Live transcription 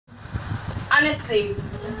honestly,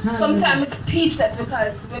 sometimes it's speechless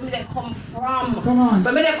because when they come from,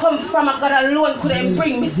 when they come from, God alone couldn't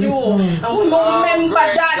bring me through. And when I remember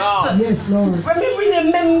that, Yes, Lord. when we really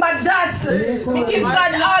remember that, we give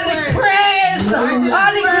God all the praise,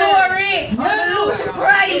 all the glory, all the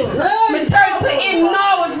praise. We turn to Him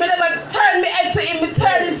now. We never turn me head to Him. We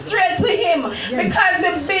turn it straight to Him because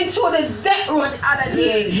we've been through the death road the other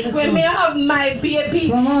day. When me have my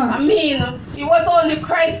baby, I mean, it was only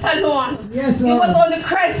Christ alone. Yes, it was only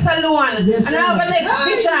Christ alone. Yes, and I have a next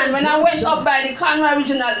vision when I went up by the Conroy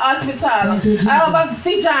Regional Hospital. I have a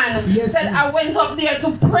vision. Said I went up there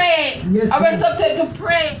to pray. I went up there to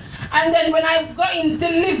pray. And then when I got in the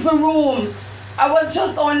living room, I was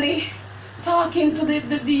just only talking to the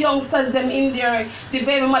youngsters them in there. The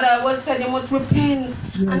baby mother was saying, you must repent.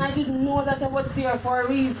 And I didn't know that I was there for a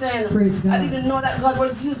reason. Praise God. I didn't know that God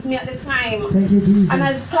was using me at the time. Thank you, Jesus. And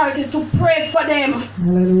I started to pray for them.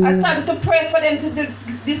 Hallelujah. I started to pray for them. To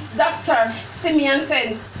this doctor see me and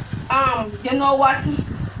said, you know what?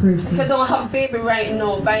 If you don't have baby right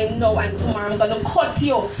now, by now and tomorrow, I'm going to cut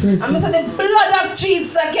you. I'm going to say the blood of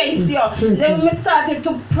Jesus against you. Then we started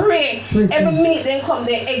to pray. Every minute they come,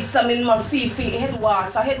 they examine my feet, head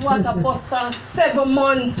water. Head water bust for 7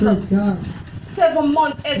 months. 7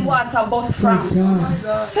 months head water bust from.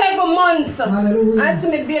 7 months. Hallelujah. I see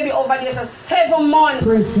my baby over there, so 7 months.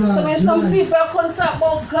 So when some people come talk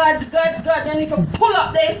about God, then if you pull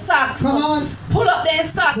up their socks, pull up their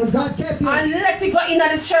socks and let it go in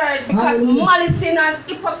the church because malice and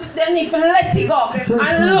hypocrisy, then if you let it go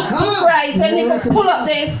and look to Christ, then if you pull up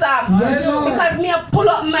their socks, because me I pull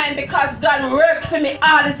up mine because God works for me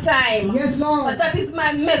all the time. Yes, Lord. So that is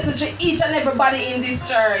my message to each and everybody in this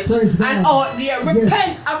church and out there.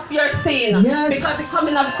 Repent of your sin because the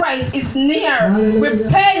coming of Christ is near. Hallelujah.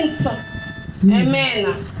 Repent.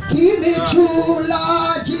 Amen. Keep me true,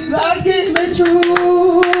 Lord Jesus. Keep me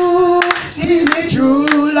true. Keep me true,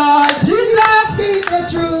 Lord Jesus. Keep me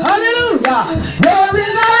true. Hallelujah. Every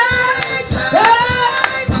night,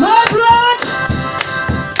 my blood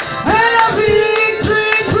and a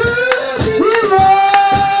victory through the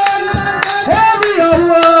road. Every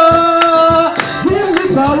hour, give me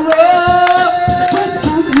power.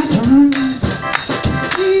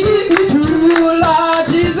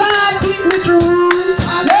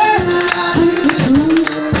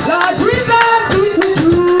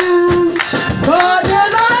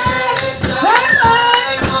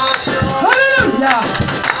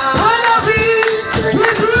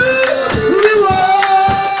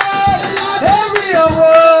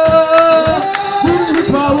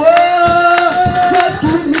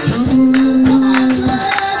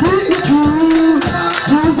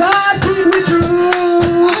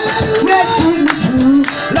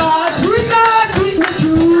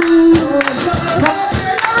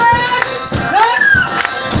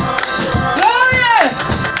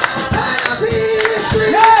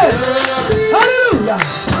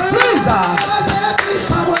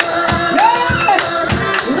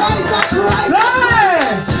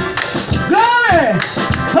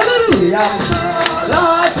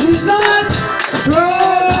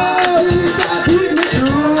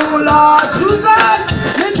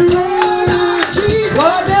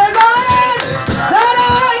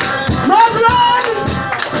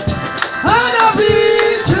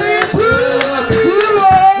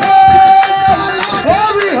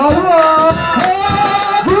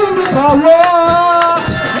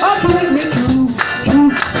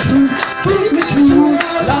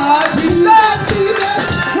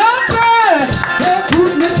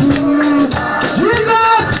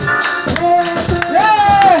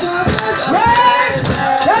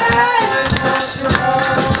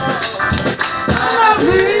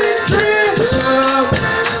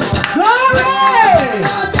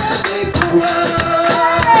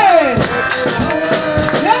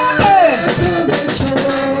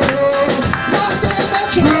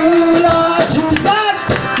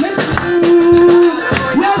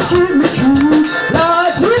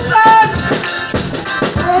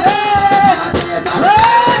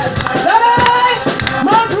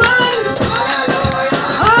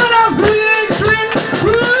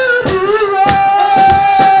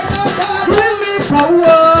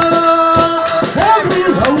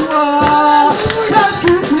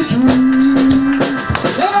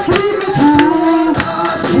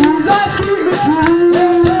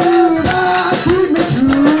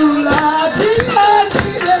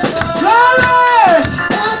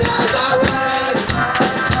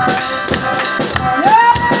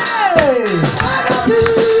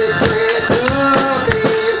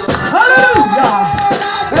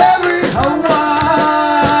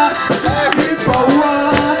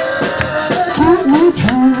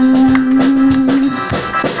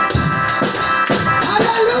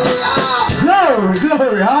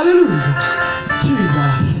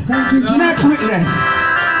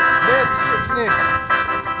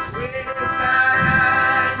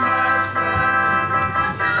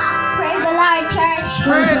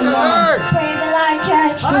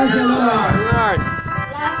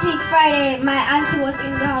 Friday, my auntie was in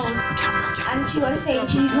the house and she was saying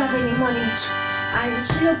she didn't have any money. And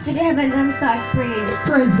she looked to the heavens and started praying.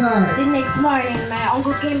 Praise God. The next morning, my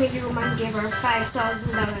uncle came in the room and gave her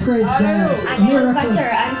 $5,000. Praise God. And he looked Miracle. at her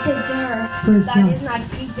and said to her, Praise God God. is not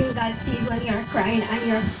sleeping, God sees when you're crying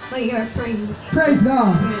and when you're praying. Praise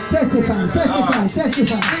God. Testify, testify,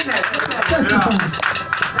 testify. Testify.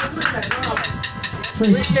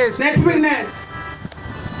 Praise. Next witness.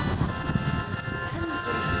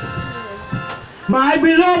 My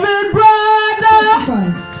beloved brother. Testify.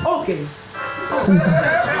 Okay.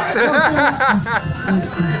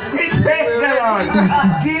 Praise Praise the Lord.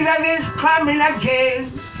 Jesus is coming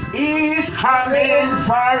again. He's coming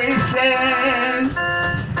for his saints.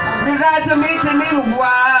 We got to meet him in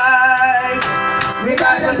white. We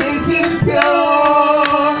got to meet him pure.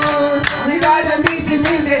 We got to meet him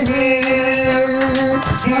in the hill.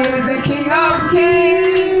 He is the King of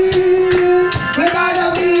Kings. We got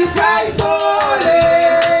to meet Christ holy.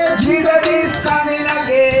 Jesus is coming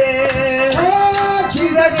again. Oh,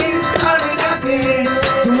 Jesus is coming again.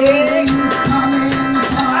 Yeah. He's coming.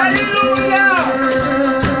 Hallelujah.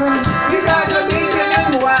 We got to meet him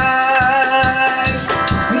in white.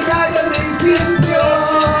 We got to meet him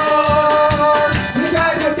pure. We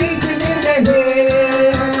got to meet him in the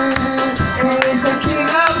hill. He is the King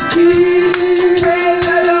of Kings. Praise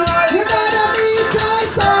the Lord. You gotta meet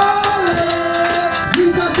Christ holy.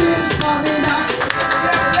 Jesus is coming up.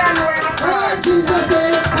 Oh, Jesus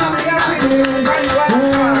is coming again.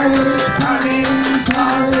 Oh, he's coming for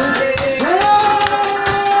us. Oh,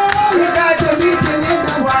 We got to meet him in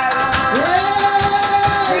the white.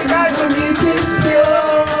 We yeah. got to meet him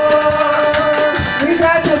pure. We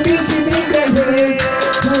got to meet him in the hill.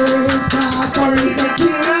 Praise God for He's his the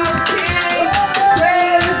King of Kings.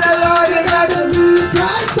 Praise the Lord. We got to meet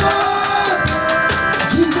Christ holy.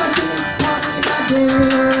 Jesus is coming again.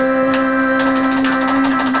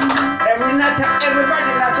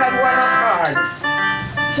 Everybody not on one accord.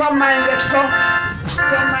 Some mind the stuff,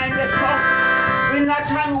 some mind the stuff. We're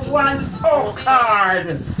not on one accord.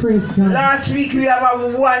 Praise God. Last week we have a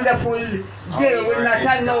wonderful day. We're not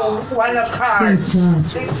on no one accord. Praise God.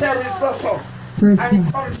 The service goes up Praise and it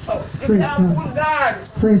God. comes up. It's Praise a God. good God.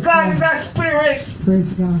 Praise God is God. a spirit,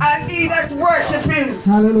 Praise God. and he that worship him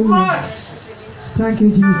Hallelujah. must. Thank you,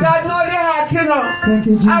 Jesus. God knows the heart, you know. Thank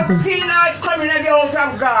you, I've Jesus. seen us coming at the house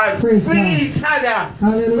of God. Praise with God. each other.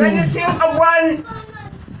 Hallelujah. When you see one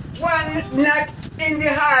not in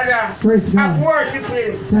the heart Praise of God.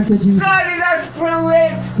 worshiping. Thank you, Jesus. God is a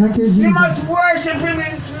spirit. Thank you, You must Jesus. worship him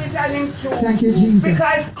in spirit and in truth. Thank you, Jesus.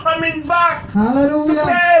 Because coming back to Hallelujah.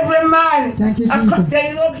 every man. Thank you, They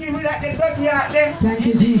Jesus. don't give me that the dirty heart there. Thank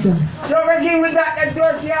you, Jesus. Don't give me that the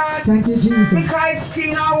dirty heart. Thank you, Jesus. Because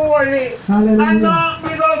King are holy. Hallelujah. And not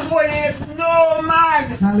without holiness, no man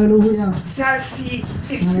Hallelujah. shall see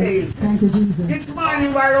his Hallelujah. face. Thank you, Jesus. This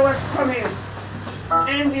morning while I was coming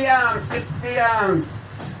in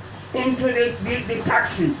into the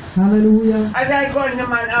taxi, Hallelujah. as I go in the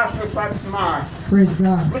man asked me for mask. Praise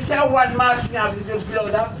God. We say one mask now with the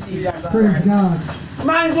blood of Jesus. Praise God.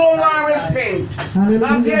 Man don't want to repent of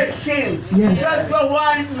Hallelujah. their sin. Yes. Just don't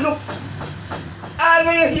want look. All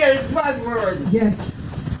we hear is bad word.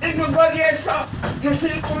 Yes. If you go there, so you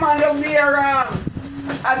see woman over there,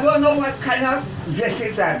 I don't know what kind of dress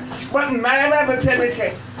is that. But my Bible tell me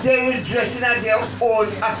say they will dress in their own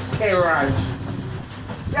apparel.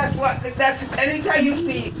 That's anytime you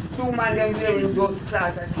see two men them wearing those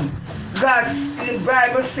clothes, God, the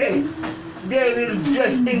Bible says they will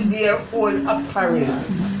dress in their own apparel.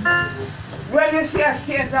 When you see a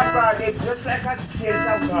saint of God, they dress like a saint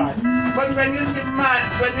of God. But when you see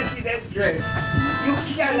man, when you see them dress, you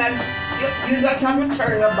cannot, you don't have to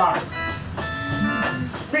turn your back.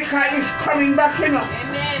 Because it's coming back, you know.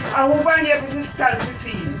 Amen. And who want you able to stand to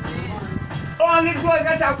see? Only those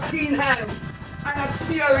that have clean hands and a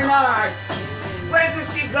pure in heart. Where to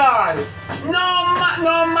see God?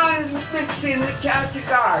 No man missing can see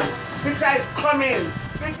God. Because it's coming.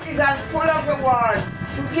 This is as full of the word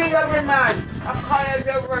to give every man according to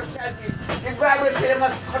their work shall do. The Bible says they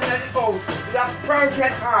must come to the oath with a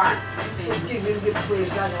perfect heart to give him the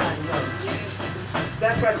praise and honor.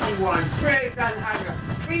 That's what we want. Praise and honor.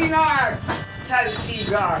 Clean heart shall see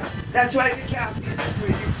God. That's why you can't see the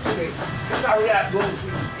praise today. Because we are going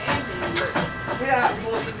through. We are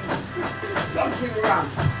going through something wrong.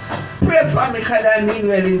 Pray for me because I mean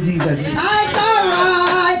well in Jesus' name.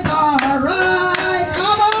 Alright, alright,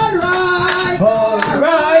 come on, right.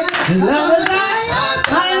 Alright, love and light,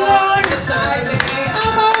 my Lord beside me.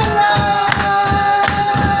 I'm alright.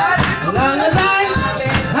 Long as I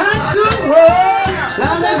have to hold,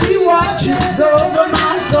 long as He watches over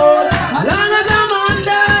my soul.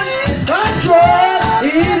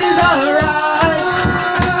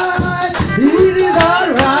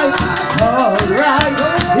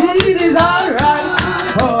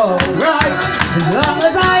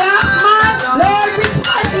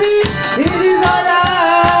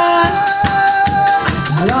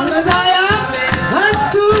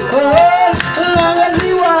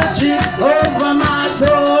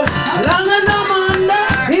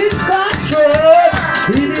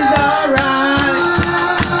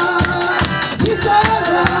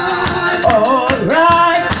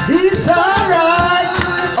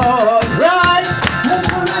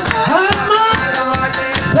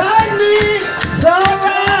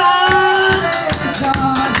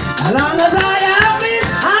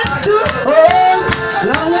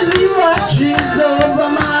 watches over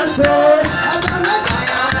my soul.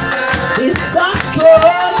 It's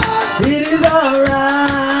control. It is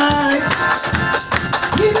alright.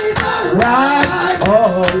 Right,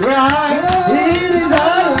 alright. It is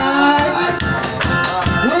alright.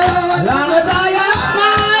 Long as I have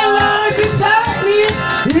my Lord beside me,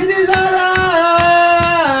 it is alright.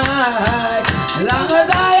 Long as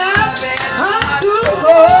I have to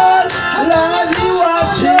hold, long as He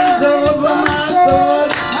watches over my soul,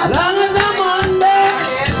 long as I'm on there,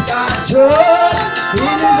 control,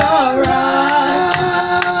 it is alright.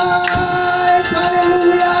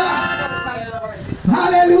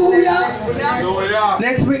 Hallelujah. Hallelujah.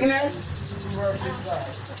 Next witness.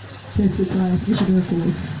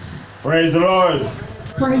 Praise the Lord.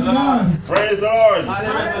 Praise God. Praise the Lord.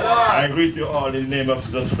 I greet you all in the name of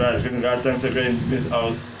Jesus Christ. Giving God thanks again in this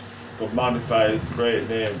house to magnify His great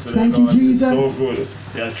name. Thank you, Jesus. So good.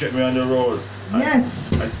 He has kept me on the road. Yes.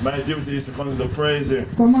 It's my duty is to come to praise Him.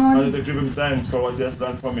 Come on. And to give Him thanks for what He has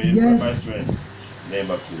done for me. Yes. For my strength. In the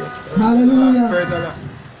name of Jesus Christ. Hallelujah.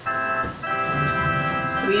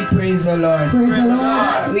 We praise the Lord. Praise the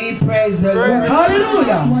Lord. We praise the Lord.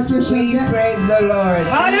 Hallelujah. What you should We get. praise the Lord.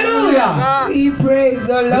 Hallelujah. We praise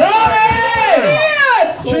the Lord.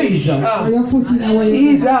 Glory! Jesus. Are you putting away?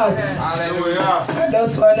 Jesus. Hallelujah. I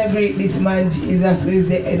just want to greet this man Jesus who is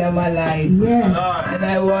the head of my life. Yeah. And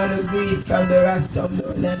I want to greet from the rostrum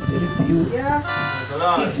down and to the pew.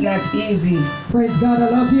 Yeah. It's not easy. Praise God. I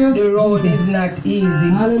love you. The road Jesus. is not easy.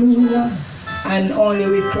 Hallelujah. And only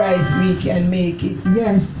with Christ we can make it.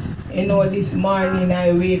 Yes. You know, this morning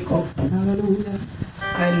I wake up Hallelujah.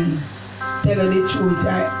 and tell you the truth.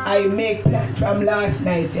 I make plan from last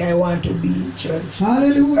night. I want to be in church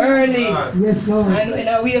Hallelujah. early. Yes, Lord. And when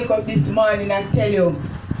I wake up this morning, I tell you,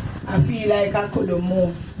 I feel like I couldn't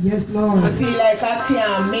move. Yes, I Lord. feel like I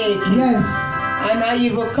can't make it. Yes. And I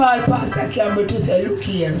even called Pastor Campbell to say, look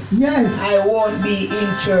here, Yes. I won't be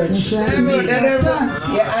in church. Yes, You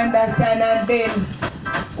sir. understand? And then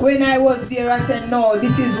when I was there, I said, no,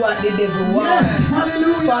 this is what the devil wants. Yes. For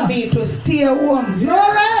Hallelujah. me to stay home.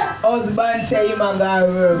 Glory. Husband say him a go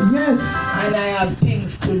work. Yes. And I have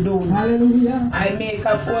things to do. Hallelujah. I make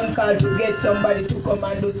a phone call to get somebody to come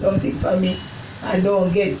and do something for me. I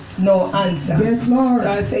don't get no answer. Yes, Lord. So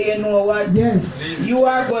I say, you know what? Yes. You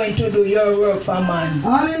are going to do your work for man.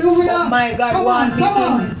 Hallelujah. But my God Come on, want me come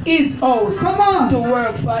on. in His house Come on. to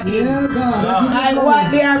work for Him. Yeah, God. And what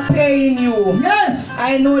they are paying you, Yes.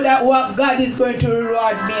 I know that what God is going to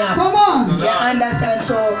reward me of. Come on. You understand?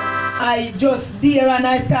 So I just there and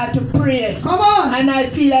I start to pray. Come on. And I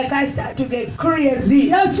feel like I start to get crazy.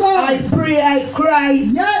 Yes, Lord. I pray, I cry,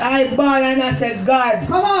 Yes. I bawl and I said, God,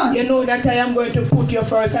 Come on. you know that I am going to put you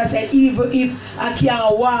first. I said, even if I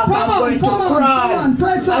can't walk, Come I'm on, going to come on, crawl. come on,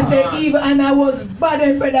 press I on. said, even, and I was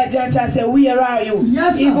bothered, Brother Johnson. I said, where are you?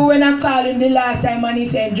 Yes, sir. Even when I called him the last time and he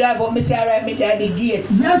said, drive up, me say, all right, me at the gate.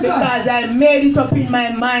 Yes, sir. Because I made it up in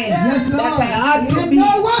my mind Yes, that Lord. I had to You be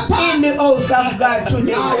know what, Pa? in the house of God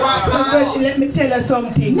today. Know what, Pa? So, let me tell you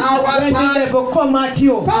something. Know what, When Pa? the devil come at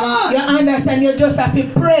you, Come on. you understand, you just have to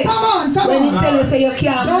pray. Come on, come When on. he tell you say you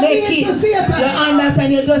can't Don't make need it, to see it. you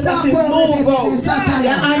understand, you just have to Come on, move out. Satan. You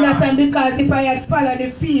understand, because if I had followed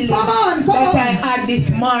the feeling Come on, come that on. I had this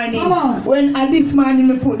morning, Come on. when this morning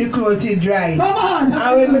me put the clothes to dry, Come on.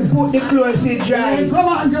 and when me put the clothes to dry, Hey, come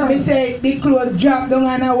on, girl. me say the clothes drop down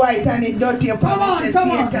on a white and it dirty up. Come on, and me say,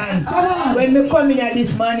 come on, Satan, come on. when me come in here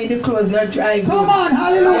this morning, the clothes not dry good. Come on,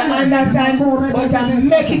 hallelujah. You understand? But I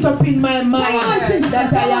make it up in my mind Come on, sister,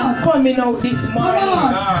 that I am come coming out this morning.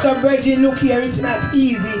 on. So, Virgin, look here, it's not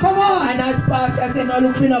easy. Come on. And as Pastor said, no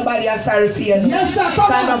look for nobody are sorry for you. Yes, sir, come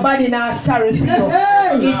Because on. nobody not sorry for you. Hey.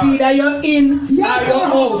 It's either you're in Yes, or you're sir.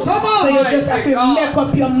 out. Come on. So you just have to make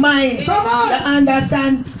up your mind. Come on. To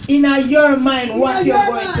understand in your mind what In you're your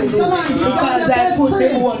going mind. to do. Come on, give God Because the I best put the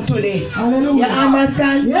praise. home today. Hallelujah. You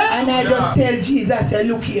understand? Yeah. And I just tell Jesus, say,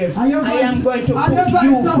 look here, Are your I am voice- going to are put your voice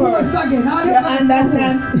you no worse first. again? Are You your voice no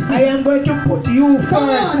understand? worse? I am going to put you first. Come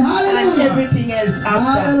on, hallelujah. And everything else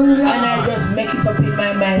after. Hallelujah. And I just make it up in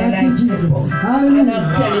my mind and Thank you, I Jesus. step out. Hallelujah. And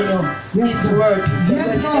I'm telling you, Yes, it's sir. worth it. So Yes,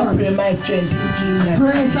 when Lord. you pray my strength in Jesus.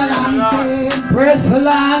 Praise the Lord. Say, Praise the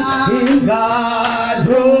Lord in God's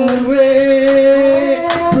own way.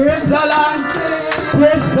 Praise the Lord.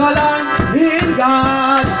 Praise the Lord in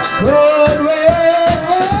God's own way.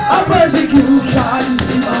 A persecution,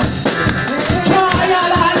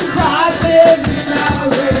 trial and crosses in our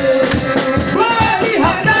way. But we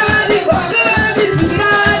have done it, but God is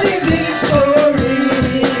not in victory.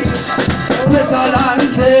 Praise the Lord,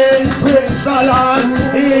 say, praise the Lord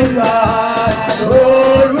in God's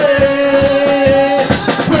own way.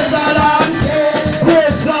 Praise the Lord,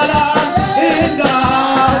 praise the Lord.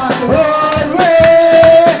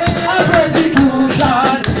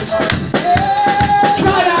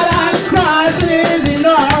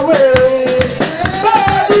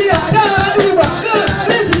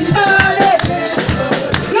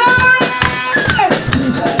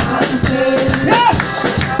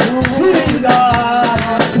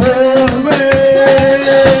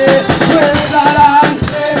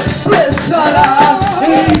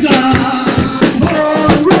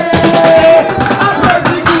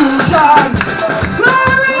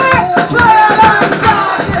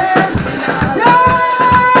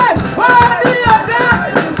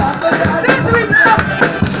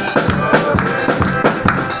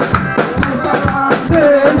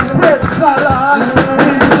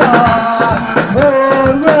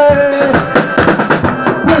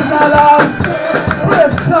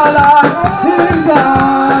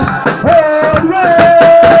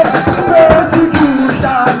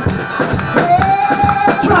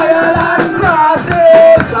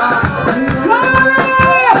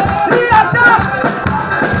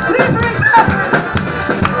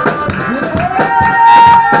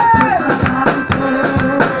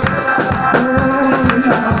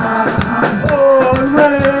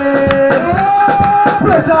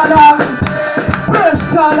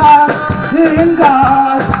 press along in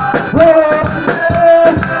God. Oh,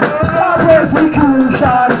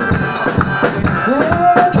 persecution,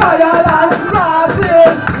 trial and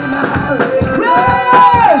crossing.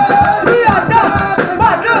 Yes, we are done,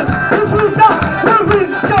 but this is the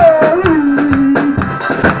victory.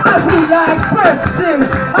 I feel like pressing,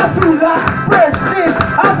 I feel like pressing,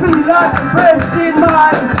 I feel like pressing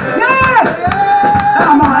my, yeah,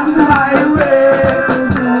 I'm on my way,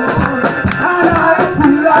 and I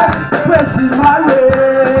feel like pressing my way.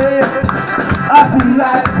 I feel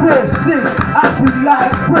like pressing, I feel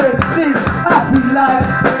like pressing, I feel like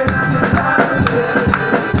pressing my way.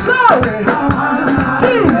 Glory,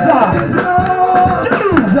 Jesus,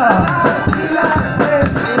 Jesus.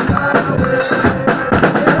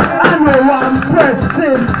 I know I'm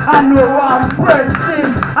pressing, I know I'm pressing,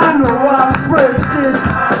 I know I'm pressing.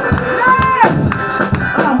 Yes,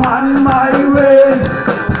 I'm on my way.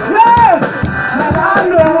 Yes, and I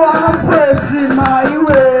know I'm pressing my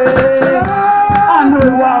way. I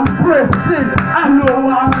know I'm pressing, I know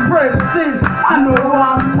I'm pressing, I know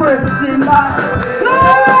I'm pressing my way.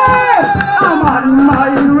 I'm on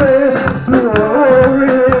my way.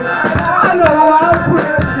 Glory, I know I'm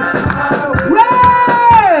pressing.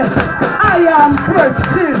 Yes, I am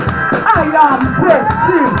pressing, I am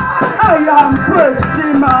pressing, I am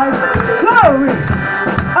pressing my glory.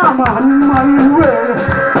 I'm on my way.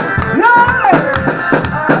 Yes,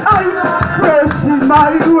 I am pressing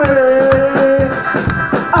my way.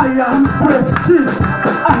 I am pressing,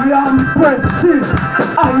 I am pressing,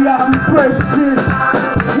 I am pressing.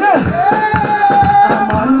 Yes, I'm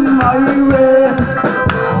on my way.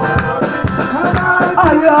 I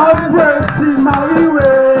am pressing my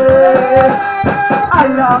way. I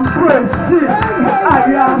am pressing, I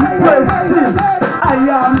am pressing, I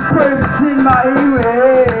am pressing my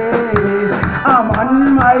way. I'm on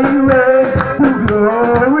my way to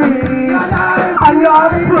glory. I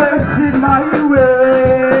am pressing my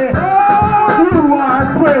way. You are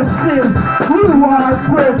pressing, you are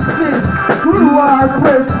pressing, you are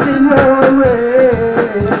pressing your way.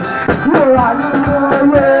 You're on your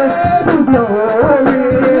way to glory.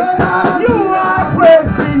 You are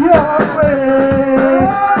pressing your way.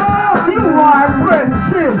 You are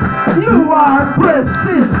pressing, you are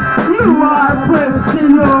pressing, you are pressing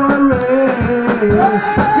your way.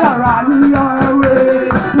 You're on your way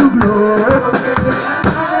to glory.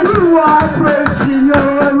 You are pressing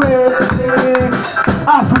your way. I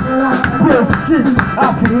feel like pressing, I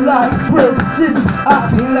feel like pressing, I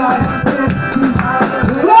feel like pressing.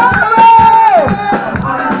 Glory!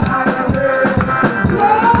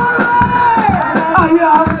 I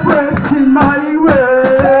am pressing my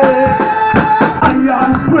way. I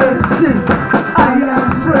am pressing, I am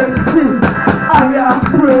pressing, I am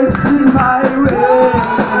pressing my way.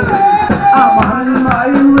 I'm on my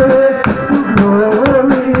way to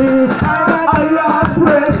glory. I am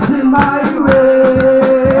pressing my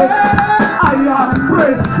way. I am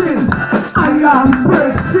pressing, I am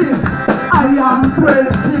pressing, I am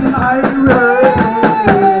pressing my way.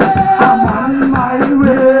 I'm on my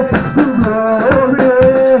way to glory.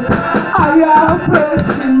 I am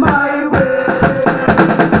pressing my way.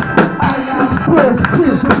 I am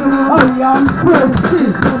pressing, I am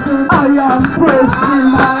pressing, I am pressing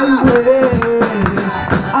my way.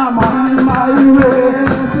 I'm on my way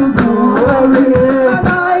to glory.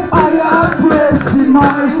 I am pressing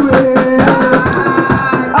my way.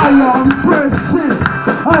 I am pressing,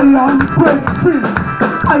 I am pressing,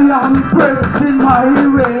 I am pressing my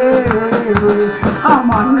way. I'm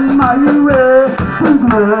on my way to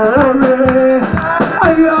glory. I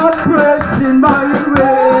am pressing my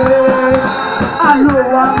way. I know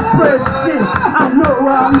I'm pressing, I know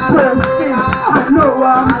I'm pressing, I know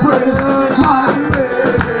I'm pressing my way.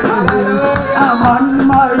 I'm on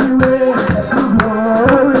my way to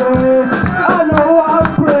glory. I know I'm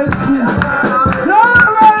pressing,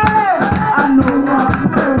 glory. I know I'm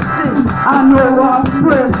pressing, I know I'm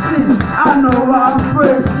pressing, I know I'm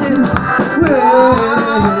pressing.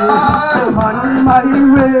 I'm on my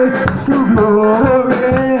way to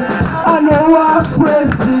glory. I know I'm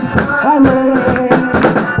pressing away.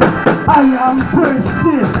 I am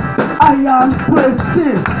pressing, I am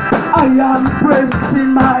pressing, I am pressing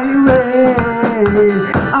my way.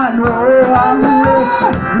 I know I'm way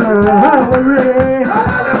glory.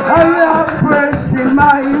 I am pressing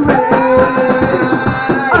my way.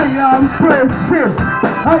 I am pressing,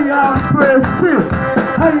 I am pressing,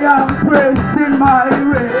 I am pressing my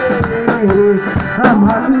way. I'm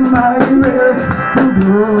on my way to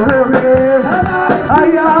glory. I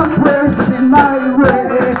am pressing my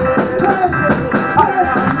way. I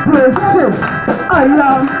am pressing, I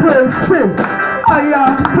am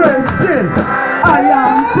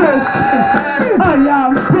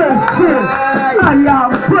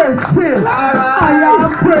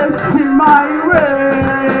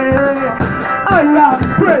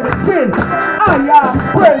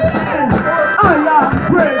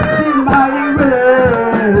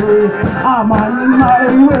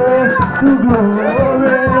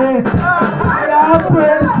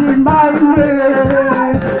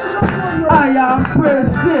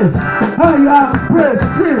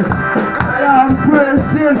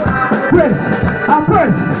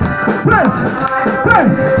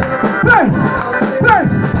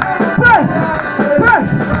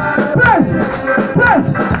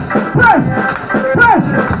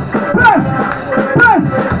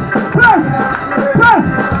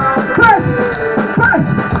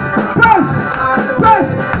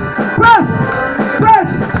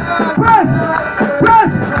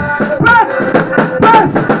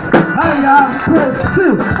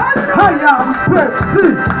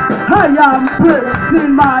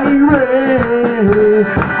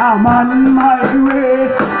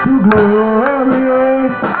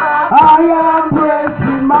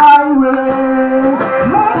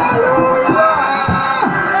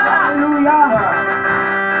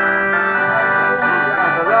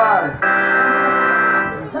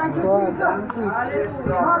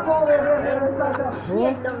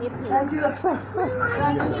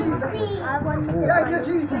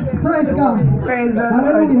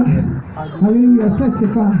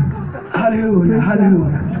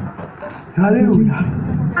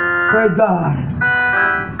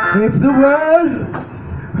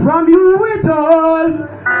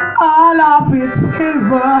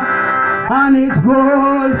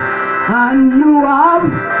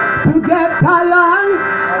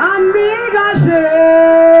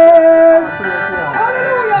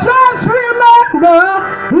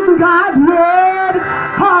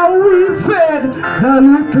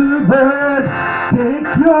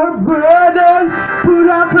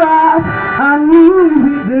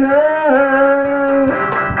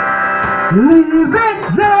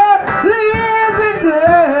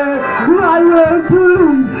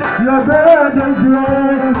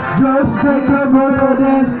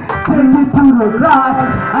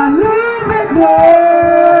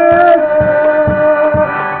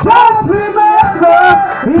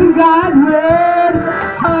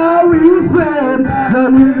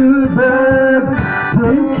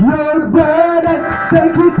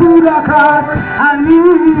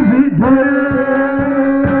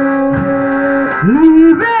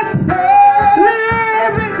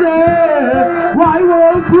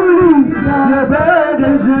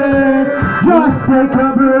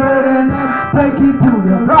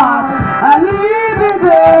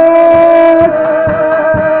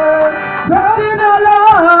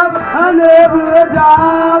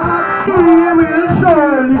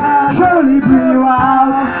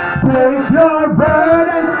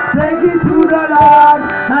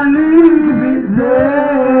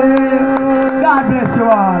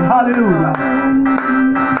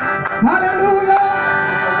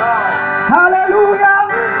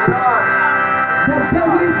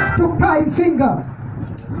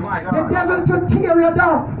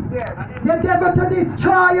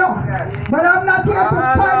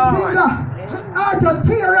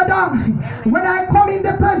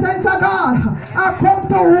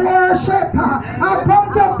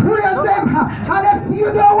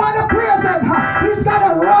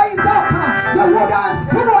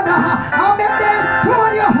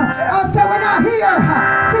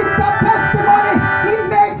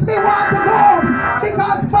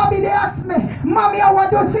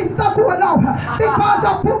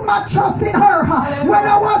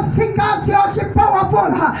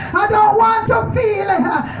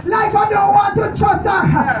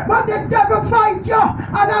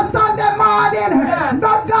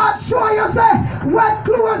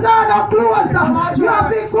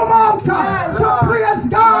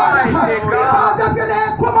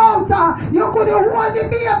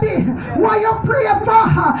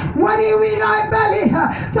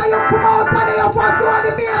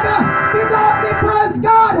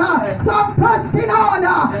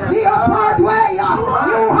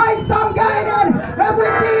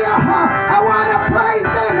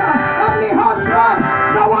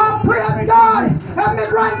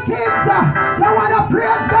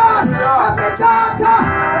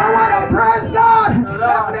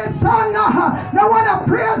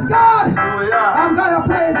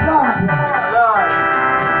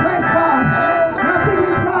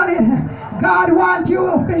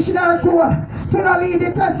to the lead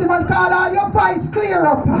the testimony, call all your voice clear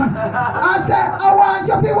up. I say, I want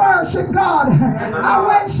you to worship God. And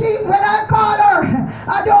when I call her,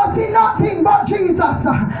 I don't see nothing but Jesus.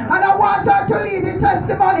 And I want her to lead the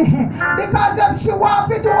testimony. Because if she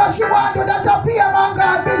wants to do what she wants to do, that's a fear among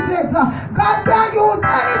God's business. God can use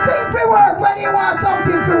anything to work when he wants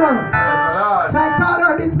something to work. So I call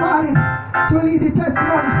her this morning to lead the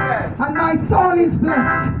testimony. And my soul is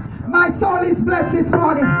blessed. My soul is blessed this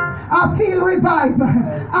morning. I feel revived.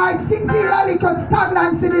 I feel a little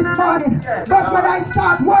stagnancy this morning. But when I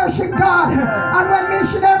start worshiping God, and when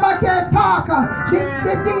missionary Matthew talk,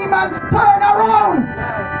 the demons turn around.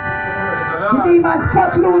 The demons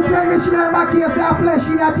cut loose when missionary Matthew say flesh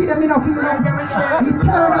in a them in a feeling. He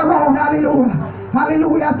turn around. Hallelujah.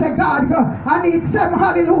 Hallelujah. Say God, I need some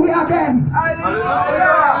hallelujah again.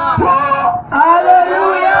 Hallelujah. 2.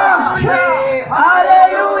 Hallelujah. 3.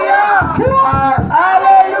 Hallelujah. 4.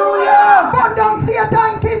 Hallelujah. Put down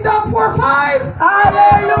Satan kingdom for 5.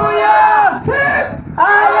 Hallelujah. 6.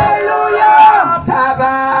 Hallelujah. 7.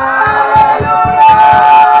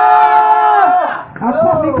 I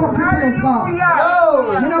come to praise God.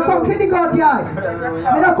 I don't come for the God guy.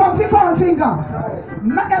 I don't come for corn finger.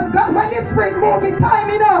 When the Spirit move, it time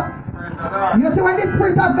enough. You see, when the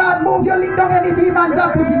Spirit of God moves, you lick down any demons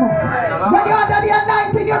and put him up. When you're under the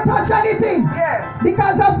anointing, you touch anything.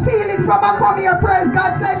 Because I'm feeling from a come here, praise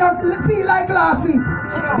God, say not feel like last week.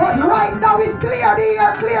 But right now it's clear, the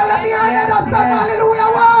air clear. Let me hear another song. Hallelujah.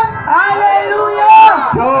 1.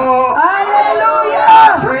 Hallelujah. 2.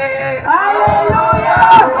 Hallelujah. 3. Hallelujah.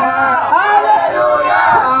 4. Hallelujah.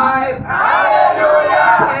 5. Hallelujah.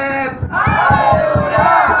 6. Hallelujah.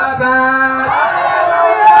 7.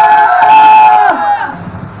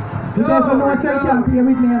 You guys don't know what you can play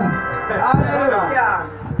with me now. Hallelujah.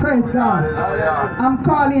 Praise God. I'm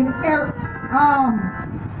calling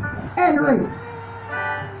Henry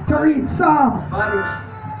to read Psalms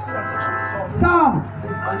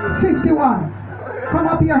 51. Come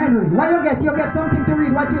up here, Henry. What you get? You get something to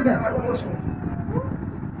read. What you get?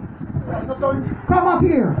 Come up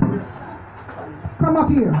here. Come up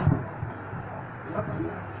here.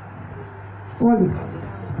 All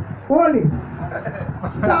this.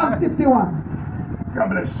 Psalm 51. God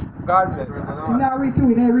bless. God bless. Now read to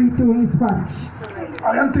it. I read to in Spanish.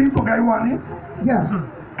 I am tipo que Iwani, Yeah.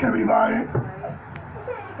 que vive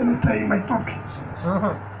en este y my talk.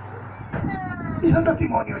 Es un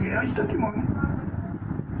testimonio, es testimonio.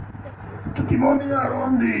 Testimonio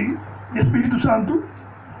around the Espíritu Santo,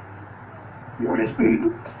 the Holy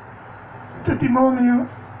Spirit. Testimonio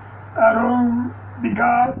around the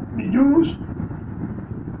God, the Jews,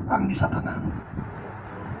 and the Satan.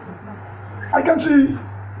 I can see,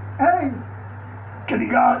 hey, que the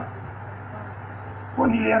God,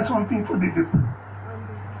 when he learns something for the people.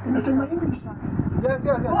 You understand my English? Yes.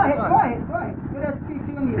 Go ahead. You just speak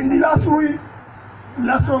to me. In the last week,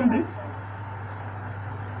 last Sunday,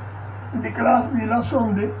 in the class, the last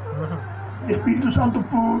Sunday, the Espíritu Santo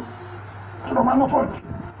put Romano 40.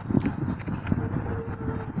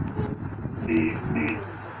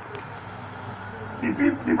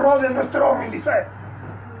 The brother is strong in the faith.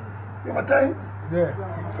 You understand? Yeah.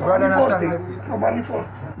 Brother understand. Romano 40.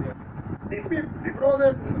 The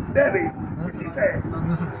brother David in the faith.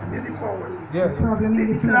 In the power. Yeah. Problem in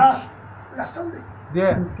the The last Sunday.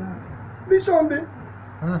 Yeah. This Sunday,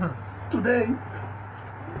 today,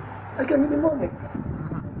 I came in the morning.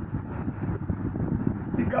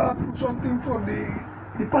 The God do something for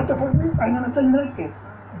the pastor for me. I understand nothing.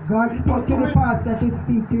 God speak to the pastor to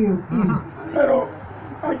speak to you. Pero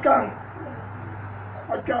I can't.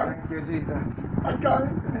 Thank you, Jesus. I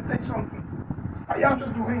can't understand something. I answer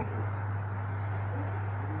to him.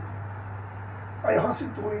 I answer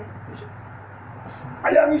to him. I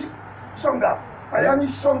am his son God. I am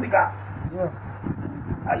his son the God. Yeah.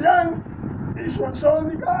 I am his one son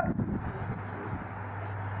the God.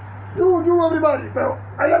 You everybody, pero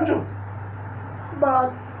I am you.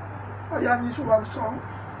 But I am his one son.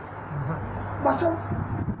 But son.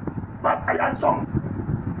 But I am son.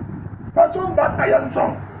 But son, but I am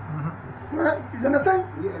son. You understand?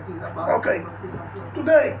 Okay.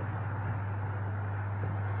 Today,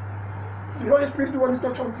 the Holy Spirit wants to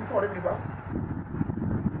talk something for everybody.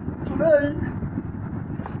 Today,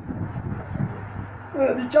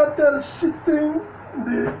 the chapter 16,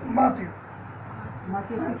 the Matthew.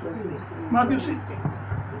 Matthew 16.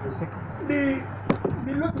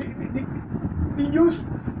 The Jews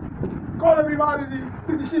call everybody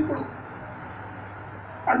the disciples.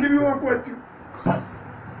 I'll give you one question.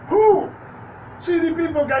 Who see the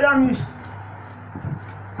people Guyanese?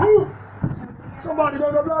 Who? Somebody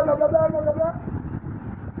blah blah blah blah blah blah blah blah.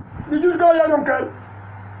 The Jews guy, I don't care.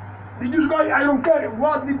 The Jews guy, I don't care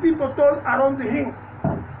what the people told around him.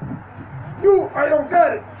 You, I don't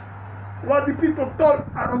care what the people told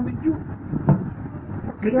around the Jew.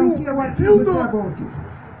 You don't care what if people you say do, about you.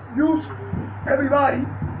 use everybody,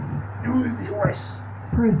 use it this way.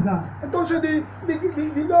 Praise God. Entonces,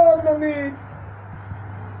 the Lord no need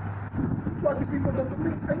what the people do to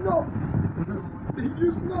me. I know. The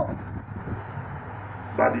Jews know.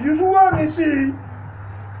 But the Jews want to see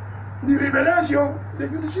the revelation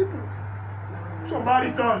that you disciple.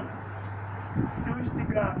 Somebody told you is the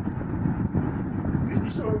God. You is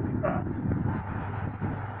the Son of the God.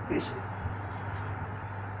 Listen.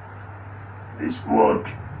 This work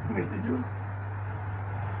is the Jew.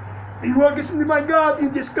 The work is in my God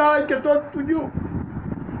in the sky can talk to you.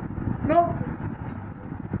 No?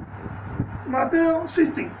 Mateo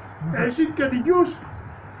 16. Es decir, que the Jews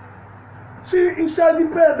see inside the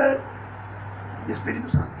Peter the Espíritu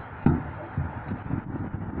Santo.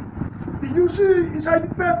 The Jews see inside the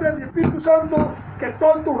Peter the Espíritu Santo que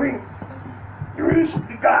talk to him. You is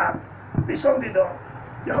the God, the Son of the Lord.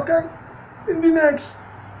 Yeah, okay? In the next,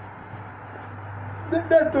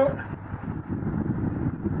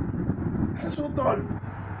 Jesús told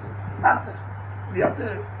after the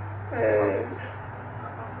after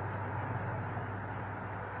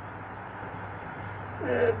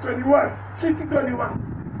 21, 60-21,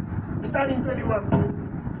 starting 21.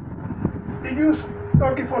 The Jews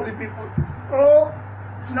talking for the people. Oh,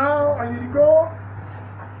 now I need to go.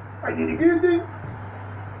 I need to guilty.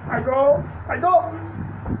 I go.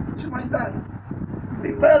 It's my time.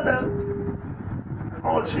 The better.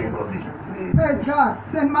 All single. Praise God.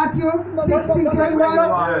 St. Matthew 16:21.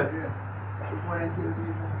 Yes.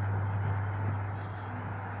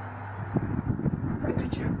 My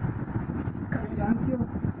teacher. Come here. Thank you.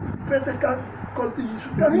 Peter can call to Jesus.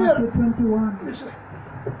 St. Come Matthew here. 21. Listen.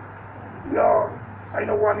 Lord, I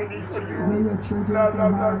don't want it for May you. your children Blah, blah,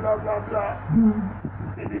 come blah, out. blah, blah, blah. Hmm.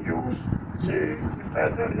 Y the Jews, sí, y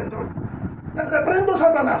Peter, y todo. Te reprendo,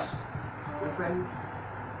 Satanás.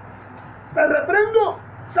 Te reprendo,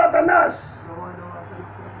 Satanás.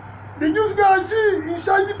 The Jews guys see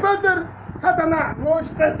inside the Peter, Satanás. No es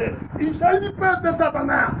Peter. Inside the Peter,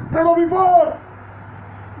 Satanás. Pero before,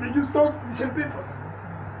 the Jews talk the same people.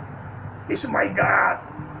 It's my God.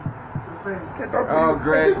 Oh,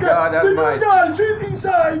 great God The Jews Almighty. guys see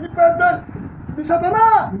inside the Peter, the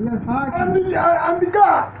Satanás, In your heart, and the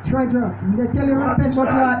God. treasure. They tell you repent,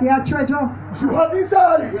 but you are treasure. You have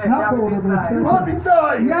inside. Not for the You have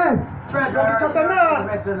inside. Yes.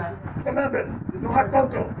 Satanás. Remember, no have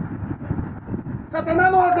control.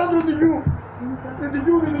 Satanás no have control de you. Ni de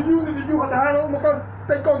you. Satanás no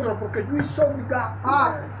take control porque you is son de God.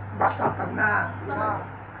 But Satanás,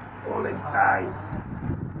 all the time.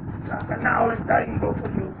 Satanás all the time go for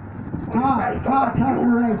you. Right.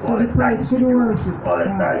 So the praise, good worship. All the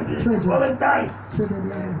time. Treasure. All the time. Treasure,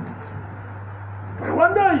 yeah. But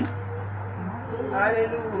one day,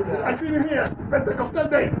 Hallelujah. I feel here, Pentecostal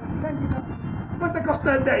day.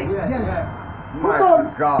 Pentecostal day. Yes. Who done?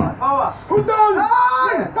 My God. Who done?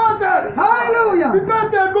 Aye. Peter. Hallelujah. The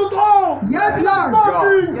Peter goes home. Yes, Lord.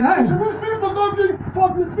 Talking. Yes. So these people talking for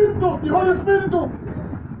the Spirit, the Holy Spirit.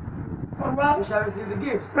 All right. You shall receive the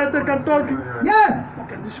gift. Peter can talk. Yes.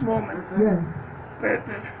 Okay, this moment, Yeah.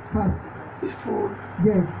 Peter Yes. is full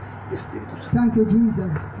Yes. the Spirit of God. Thank you,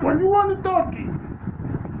 Jesus. When you want to talk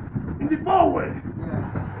in the power, Yeah.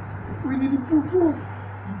 we need to put food.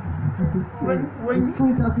 Of the Spirit. When- The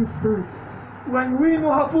fruit of the Spirit. When we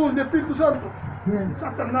know how full the Spirit Santo, Yes.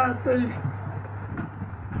 Satanás say,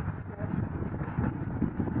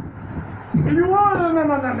 you want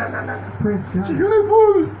no. Praise So God. you need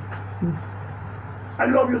food. Yes. I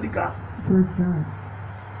love you, the God. Praise God.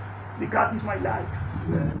 The God is my life.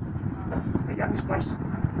 I am His master.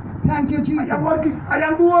 Thank you, I Jesus. am working. I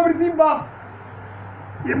am doing everything back.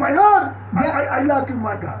 In my heart, Yeah. I like you,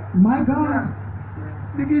 my God. My God.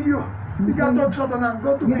 They give you. The God of Satan,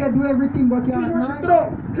 go to You can him. do everything but you He are was right.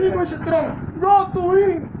 strong. He was strong. Go to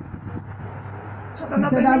him. Satan He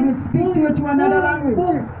said, I will speak to you to another language.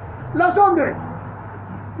 Boom. Last Sunday,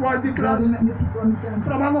 why the class? Doesn't make me pick on the time.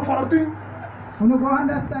 Romano 14. You no go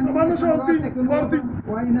understand Romano English, you no go 14. take you no go- 14.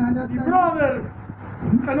 Why you not The understand? brother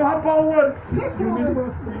cannot have power. You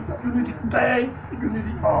You need to pay. You need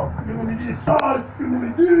it all. You need it all. You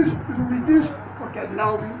need this. You need this. Okay,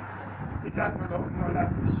 now the God no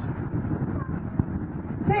like this.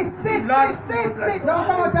 Sit. Don't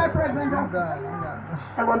come out that present. Don't go.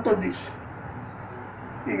 I want all this.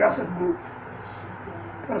 He got us good.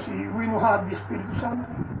 Because we don't have the Spirit Santo.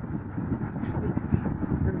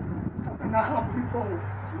 Satanás have people.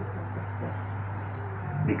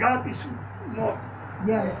 The God is more.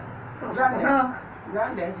 Yes.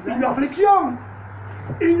 In your affliction,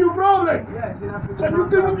 in your problem, Yes, in Africa. when you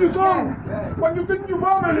think in your son, Yes. when you think in your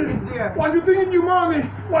family, when you think in your money,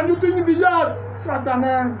 when you think in the yard,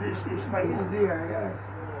 Satan, this is my He's there, yes.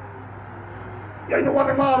 Yeah, I know what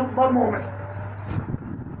about bad moment.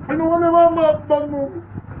 I know what about bad moment.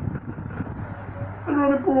 I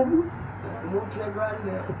know the problem. Move your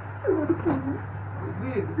granddad. I know the problem.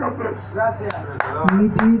 Big. God bless. Gracias.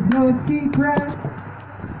 It is no secret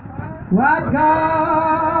what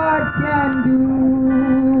God can do.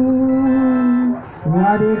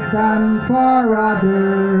 What is done for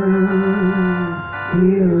others,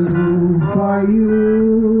 He'll do for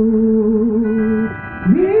you.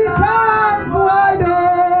 His arms wide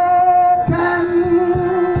open,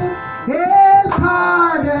 He'll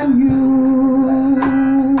pardon you.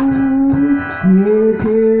 It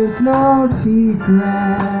is no secret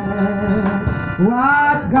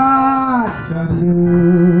what God can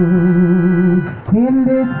do in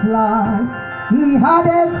this life. He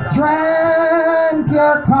added strength,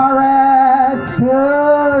 your courage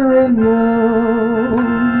to renew.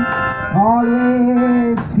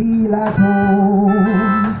 Always feel at home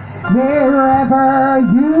wherever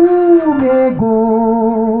you may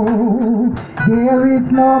go. There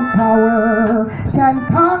is no power can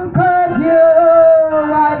conquer you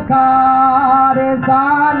while God is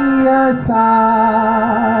on your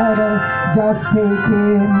side. Just take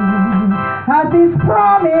Him as His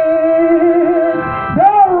promise.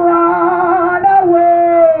 Don't run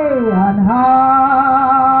away and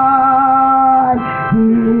hide.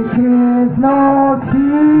 It is no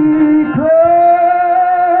secret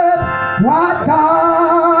what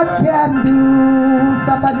God can do.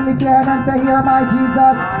 Somebody lift your hand and say, "Hear my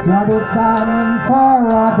Jesus, what is done for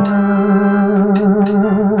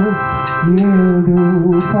others, He'll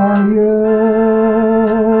do for you."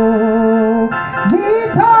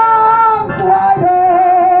 With arms wide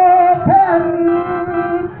open,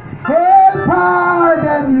 He'll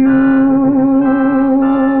pardon you.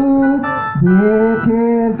 It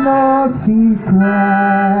is no secret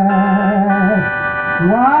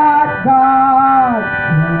what God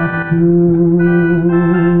can do.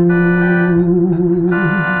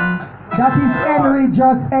 That is Henry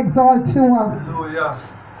just exalt to us. Hallelujah.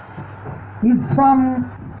 He's from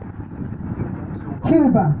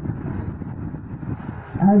Cuba.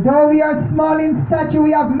 Although we are small in stature,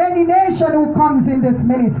 we have many nations who comes in this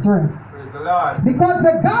ministry. Praise the Lord. Because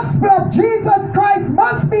the gospel of Jesus Christ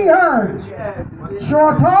must be heard Yes.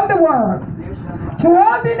 throughout all the world. To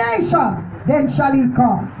all the nations, then shall He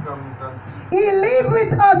come. He lived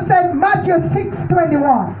with us, St. Matthew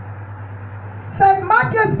 6:21. St.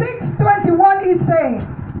 Matthew 6:21 is saying,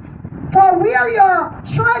 "For where your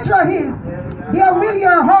treasure is, there will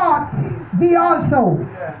your heart be also."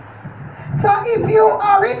 So if you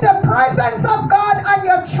are in the presence of God and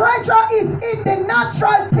your treasure is in the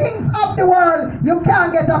natural things of the world, you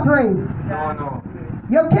can't get a praise. No.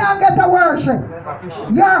 You can't get a worship.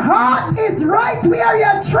 Your heart is right where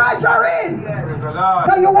your treasure is. Praise the Lord.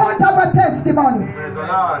 So you won't have a testimony. Praise the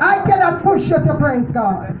Lord. I cannot push you to praise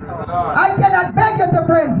God. Praise the Lord. I cannot beg you to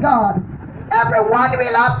praise God. Everyone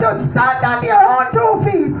will have to stand on their own 2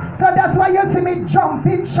 feet. So that's why you see me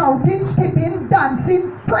jumping, shouting, skipping,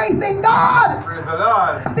 dancing, praising God. Praise the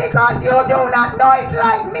Lord. Because you do not know it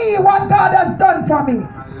like me what God has done for me.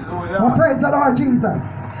 Hallelujah. Oh, praise the Lord Jesus.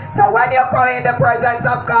 So when you come in the presence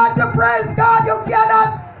of God to praise God, you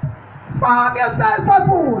cannot farm yourself for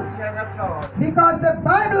food. Because the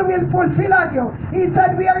Bible will fulfill on you. He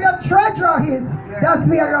said where your treasure is, that's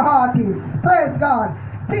where your heart is. Praise God.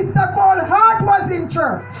 Sister Cole's heart was in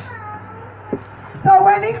church. So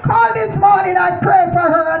when he called this morning, I prayed for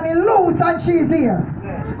her and he loose and she's here.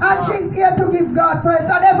 And she's here to give God praise.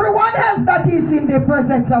 And everyone else that is in the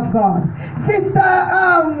presence of God. Sister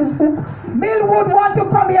Millwood want to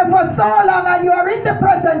come here for so long and you are in the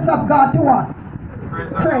presence of God to what?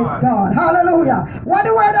 Praise God. Hallelujah. What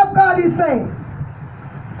the word of God is saying.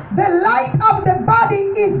 The light of the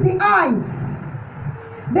body is the eyes.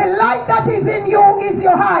 The light that is in you is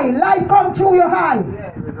your eye. Light come through your eye.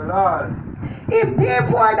 Praise the Lord. If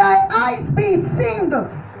therefore thy eyes be single,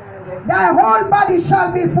 thy whole body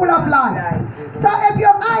shall be full of light. So if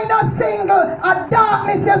your eye not single, a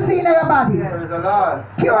darkness you see in your body. Praise the Lord.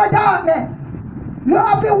 Pure darkness. You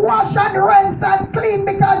have to wash and rinse and clean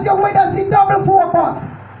because your windows in double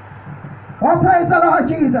focus. Oh, praise the Lord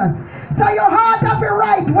Jesus. So your heart have to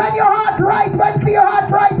right. When your heart right, when for your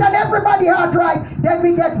heart right and everybody heart right, then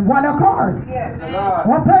we get one accord. Praise the Lord.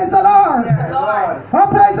 Oh, praise the Lord. Praise the Lord. Oh,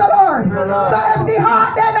 praise the Lord. Praise the Lord. So if the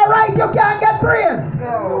heart then are right, you can't get praise.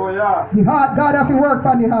 Hallelujah. The heart, God have to work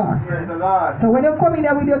on the heart. Praise the Lord. So when you come in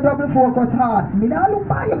there with your double focus heart, me not look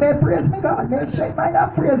by you, may praise me God, may shake my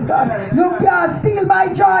not praise God. You can't steal my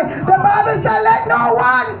joy. The Bible says let no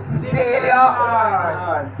one steal you.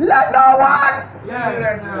 Let no one.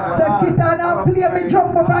 So get on and play me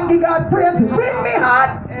jump up and give God praise with me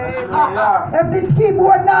hand. If the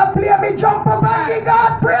keyboard now play me jump up and give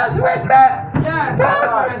God praise with me.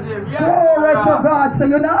 Glory to God. So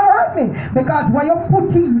you not hurt me. Because what you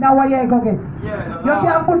put in now what you go get. You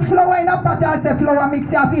can't put flour in a pot and say flour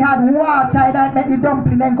mix if you had water and make the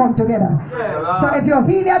dumpling then come together. So if you're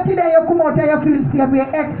here today, you come out and you feel same way,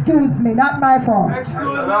 excuse me, not my fault. Excuse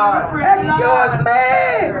me. Excuse me.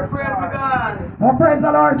 Oh, praise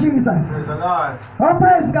the Lord Jesus. Praise the Lord. Oh,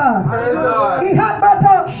 praise God. Praise the Lord. He had my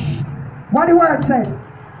touch. What the word said.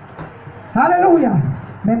 Hallelujah.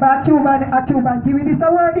 Remember a Cuban giving this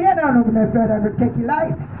a word here now, my brother, to take it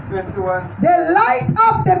light. 21. The light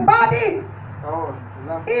of the body Oh,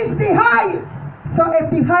 is the high. So if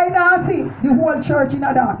the high now see, the whole church in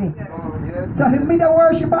a darkness. oh, yes. So if me the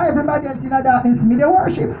worship and everybody else in a darkness, me the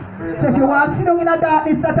worship. So if you want to sit down in a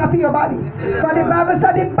darkness, that's for your body. For the Bible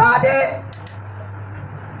said the body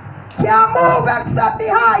can't move except the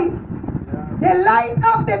high. The light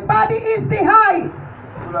of the body is the high.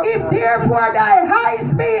 If therefore thy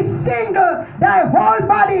eyes be single, thy whole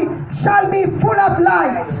body shall be full of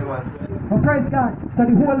light. Oh, praise God. So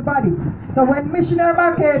the whole body. So when missionary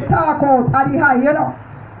market talk out at the high, you know,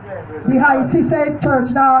 the high sister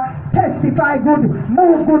church now testify good,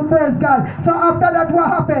 move good, praise God. So after that what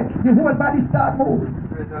happened? The whole body start move.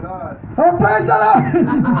 Praise the Lord. Oh, praise the Lord.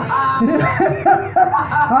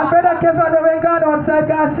 And brother Campbell when God outside,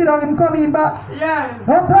 God sit down him coming back.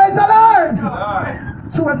 Oh, praise the Lord.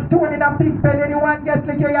 She was stone in a big pen, anyone get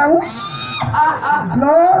like you hear.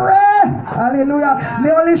 Glory! Hallelujah! Me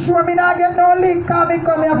only sure me not get no link, cause me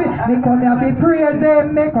come here to praise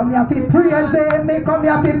him, me come here to praise him, me come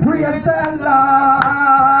here to praise the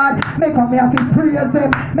Lord. Me come here to praise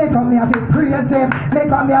him, me come here to praise him, me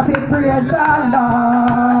come here to praise the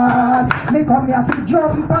Lord. Me come here to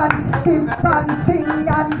jump and skip and sing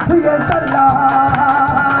and praise the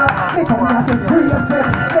Lord. Me come here to praise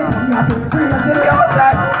him, me come here to praise him.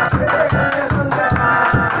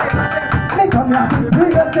 Me come here to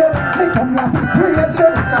praise him, me come here to praise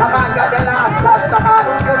him. Come on, get the last touch, come on.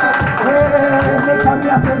 Hey, me come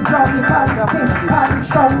here to jump and skip and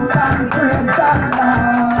shout and praise the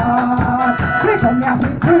Lord. Me come here to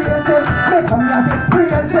praise him, me come here to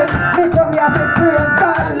praise him, me come here to praise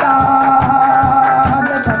the Lord.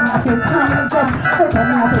 Me come here to praise him, me come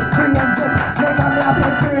here to praise him, me come here to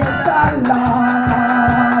praise the Lord.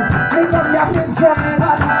 Me come here to jump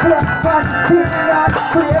and clap and sing and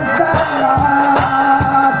praise the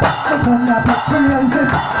Lord. Me come here to praise him,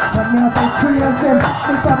 come here to praise him,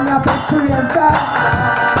 me come here to praise God.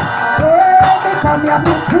 Hey, me come here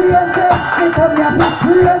to praise him, me come here to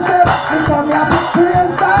praise him, me come here to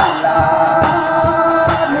praise the Lord.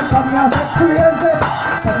 Me come here to praise him,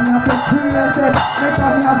 come here to praise him, me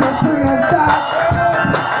come here to praise God.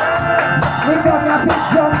 Me come here to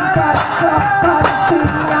jump and clap and sing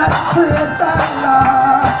and praise the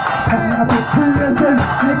Lord. Come here to praise him,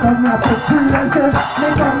 me come here to praise him, me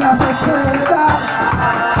come here to praise God.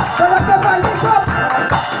 So let's go and lift up,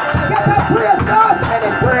 get a praise God,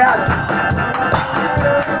 minute praise.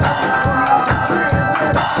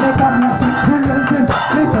 Me come here to praise him,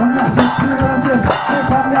 me come here to praise him, me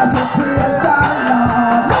come here to praise the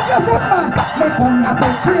Lord. Move your foot, man. Me come here to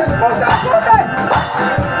praise, move that foot, man.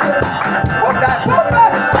 Move that foot,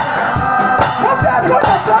 man. Move that foot,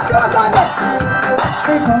 man. Don't do it on it.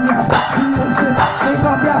 Me come here to praise him, me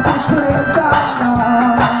come here to praise the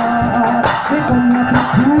Lord. Me come here to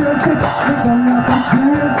praise him, me come here to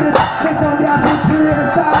praise him, me come here to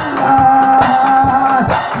praise the Lord.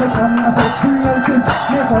 Me come here to praise him,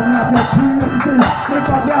 me come here to praise him, me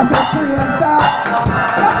come here to praise the Lord.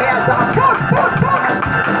 Come here, come.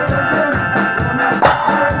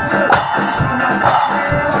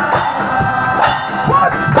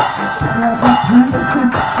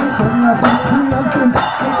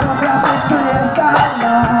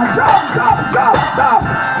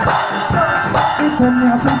 Come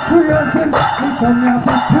here to praise him, come here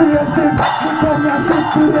to praise him, come here to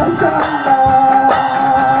praise the Lord.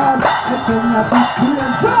 Come here to praise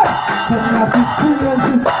him, come here to praise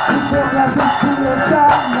him, come here to praise the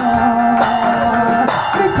Lord.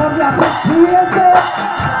 Come here to praise him,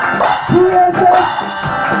 praise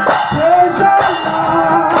him.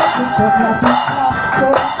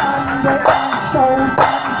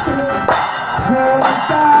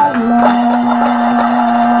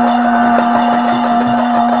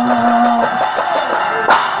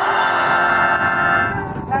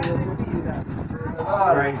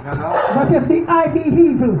 But if the eye be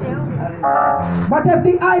evil, but if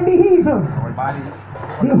the eye be evil,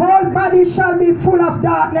 the whole body shall be full of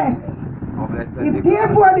darkness. If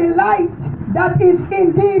therefore the light that is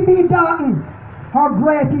indeed be darkened, how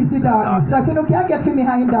great is the darkness? So you can't get to me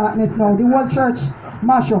in darkness now. The whole church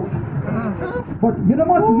mash up. But you don't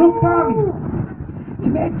must look for me. See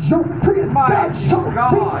me jump, praise God, jump,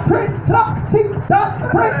 sing, praise God, sing, dance,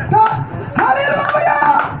 praise God.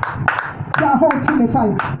 Hallelujah! Can't hold to me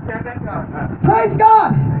fire. Praise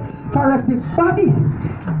God! For if the body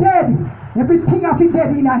dead, everything of it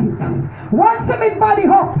dead in it. Once you make body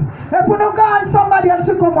up, if you don't go on somebody else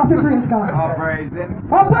will come up and praise God. Oh, praise Him.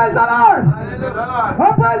 Oh, praise the Lord! Praise the Lord.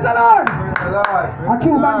 Oh, praise the Lord! Praise the Lord. A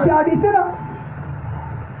Cuban carry this, you know?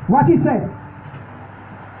 What he said?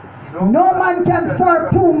 No man can serve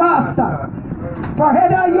two masters. For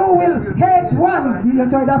either you will hate one. You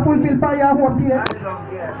saw that fulfill by your home here.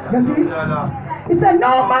 You see? He said,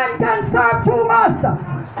 no man can serve two masters.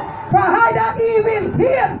 For either he will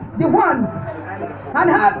hate the one and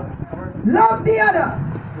have love the other,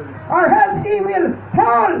 or else he will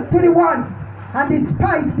hold to the one and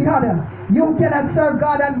despise the other. You cannot serve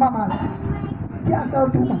God and mammon. You can't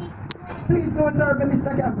serve two men. Please don't serve me,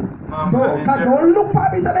 Mr. Campbell. Don't look for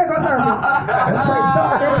me, so they go serve me.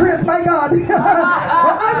 Praise my God.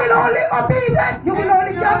 But I will only obedient. You will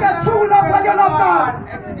only get true love when you love God.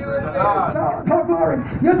 No glory.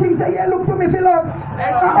 You think say, yeah, look to me for love.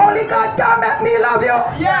 Only God can make me love you.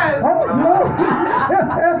 Yes. Oh, no.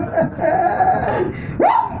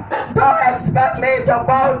 Don't expect me to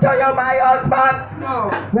bow to you, my husband. No.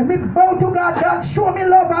 When me bow to God, God show me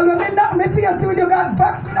love. And when me knock me face with you, God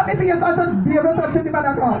box me, knock me face and say, be able to the man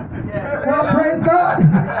of God. Yeah. Oh, praise God.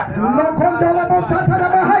 No come down about Satan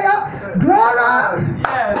higher. Glory.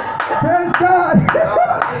 Yes. Praise God.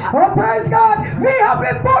 Oh, praise God. We have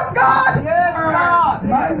been put God. Yes, God.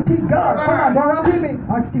 Mighty God. Come on, don't run with me.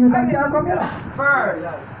 I still not here. Come here. First.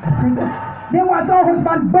 They want some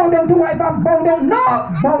husband bow down to wife and bow down. No!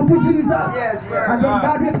 Bow to Jesus. Yes, first. And then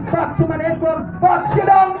God will box you and head will box you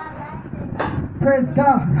down. Praise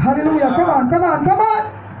God. Hallelujah. Come on, come on, come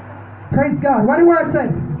on. Praise God. What the word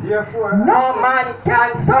said? Therefore, No man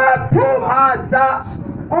can serve two masters.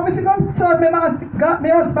 Or if you go serve me, God, my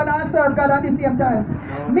husband and serve God at the same time.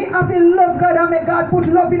 Me have to love God and make God put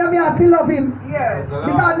love in me and to love Him. Yes.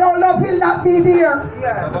 Because no love will not be there.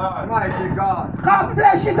 Yes. Mighty God. Because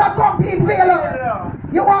flesh is a complete failure.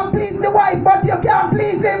 You want to please the wife, but you can't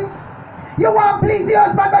please him. You want to please the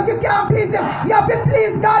husband, but you can't please him. You have to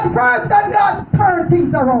please God first, and God turn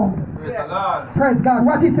things around. praise the Lord. Praise God.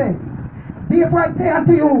 What he say? Therefore I say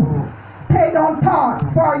unto you, take no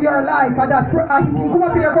thought for your life. And that he come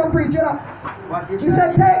up here come preach, you know. He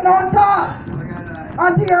said, take no thought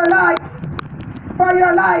unto your life. For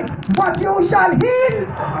your life, what you shall eat,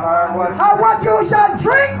 or what you shall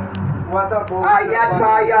drink, or yet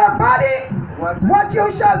for your body, what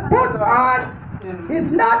you shall put on,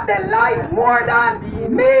 is not the life more than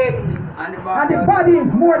meat, and the body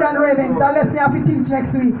more than raiment. That lesson I have to teach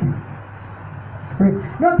next week.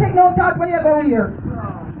 Don't take no thought when you go here.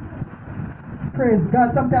 Praise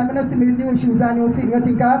God. Sometimes when you see me with new shoes and you see me, you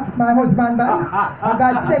think of my husband back. And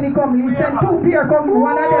God send me come. He send two pair come.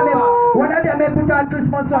 One of them may put on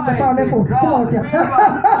Christmas on the family foot. Come out here.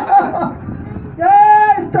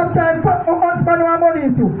 Yes, sometimes husband want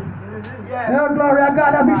money too. Oh, glory, I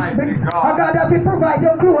God have to provide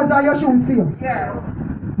your clothes and your shoes for you.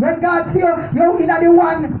 When God see you in the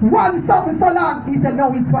one something so long, he said,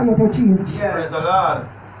 no, it's for you to change. Praise the Lord.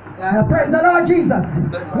 Praise the Lord Jesus.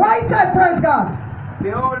 Why he said, praise God?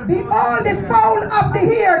 Behold the fowl of the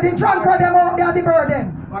ear, the drunk for them out there, the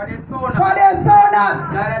burden. For they sow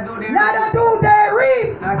not, neither do they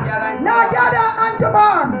reap, nor gather unto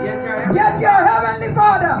barn. Yet your heavenly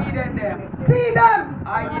Father feed them.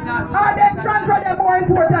 Are they drunk for them more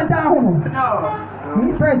important than who?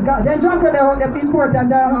 No. Praise God. They drunk for them important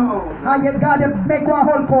than who? And yet God make one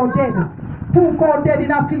whole cold dead. Two cold dead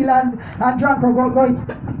in a field and drunk for go.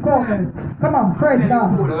 Come on, praise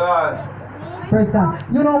God. Praise God.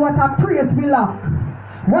 You know what a praise we lack?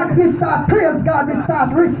 Once we start praise God, we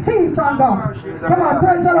start receive from God. Come on,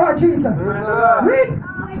 praise the Lord Jesus. Read.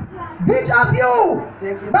 Which of you,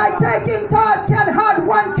 by taking thought, can add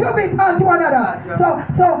 1 cubit unto another? So,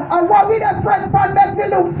 and what with a friend pan make me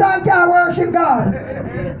look so I can worship God?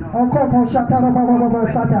 Oh, Coco, shut up,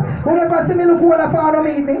 whenever see me look all of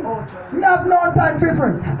you meet me, not no time for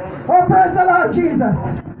friend. Oh, praise the Lord Jesus.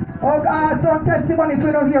 Oh God, some testimony if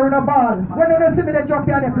you don't hear in a ball. When you don't see me, they jump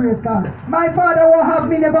here and praise God. My father won't have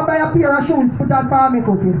me never buy a pair of shoes put on for me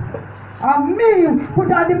foot. And me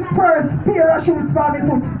put on the first pair of shoes for me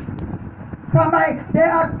foot.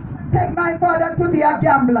 Because take my father to be a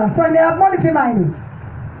gambler. So they have money for money.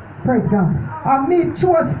 Praise God. And me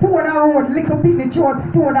throw a stone a road, little bit me throw a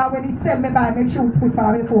stone and when he sell me buy me shoes put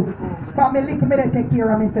for me foot. For me little me they take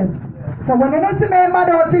care of myself. So when you don't see me mad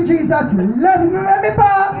out for Jesus, love me let me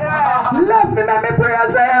pass. Yeah. Love me let me praise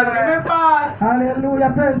him. Let me pass.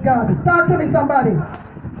 Hallelujah, praise God. Talk to me somebody.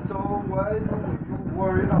 So why do you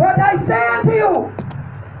worry about? But I say unto you,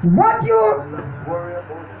 what you worry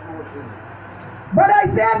about clothing? but I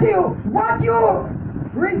say unto you, what you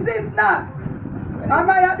resist not. Am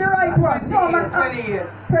I at the right one? No, man. 28.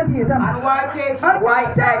 28. And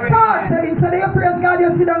why take thought? So instead of you praise God,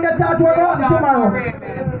 you sit down and thought we're on tomorrow.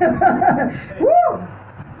 Woo!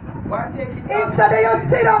 Instead of you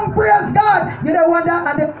sit down praise God, you don't wonder,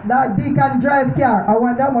 and the deacon drive car. I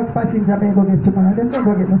wonder how much passenger may go get tomorrow. They may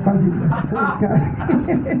go get no passenger. Praise God.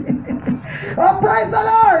 Oh, praise the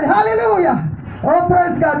Lord. Hallelujah. Oh,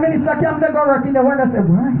 praise God, Minister Campbell go work in the one that said,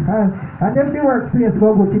 why? And if the workplace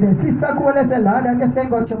go to them. Sister Cola said, Lord, and if they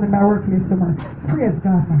go to my workplace tomorrow. Praise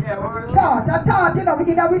God, man. Yeah, thought, you know,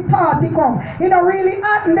 we thought he come. You know, really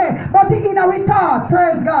happen there. But you know, we thought,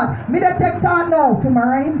 praise God. Me they take thought now,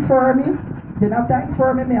 tomorrow infirm me. Then after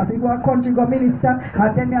infirm me have to go to country, go minister.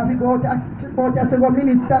 And then me have to go to go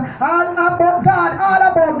minister. All about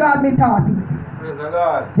God, me thought is. Praise the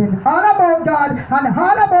Lord. Then all about God and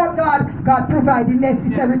all about God, God provide the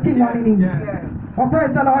necessary thing what we need. Oh,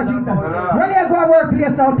 praise the Lord Jesus. When you go to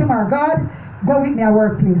workplace now tomorrow, God, go with me at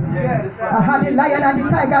workplace. I had the lion and the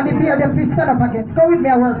tiger and the bear, them fish stand up against. Go with me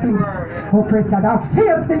at workplace. Oh, praise God. I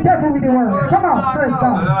face the devil with the word. Come on, praise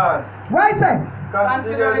God. Why say?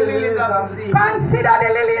 Consider the lilies of the field. Consider the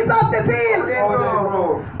lilies of the field.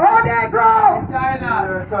 Oh, they grow.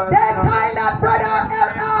 They tie not, brother.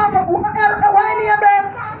 Why name them?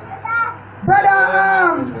 Brother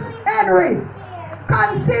Henry.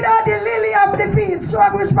 Consider the lily of the field. Show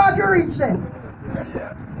up which part you reach them.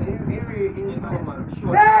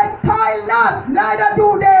 They tie not, neither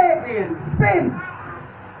do they spin.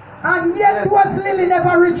 And yet was lily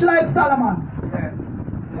never rich like Solomon.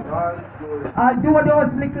 Although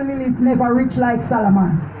those little lilies never rich like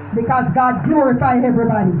Solomon, because God glorify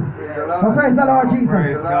everybody. Oh, praise the Lord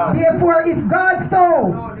Jesus. Therefore, if God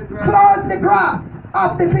so clothes the grass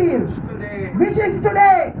of the field, which is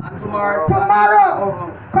today,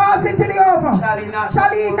 tomorrow cast into the oven, shall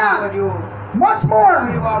he not much more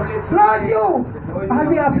clothe you? And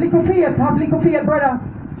we have little faith, brother.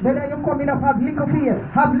 Brother, you coming up, have little faith,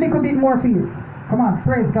 have little bit more faith. Come on,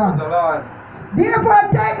 praise God. Therefore,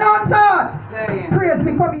 take no thought. Praise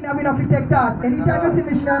me come in and we don't take thought. Anytime you see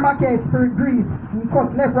missionary Mackay, spirit grieve, you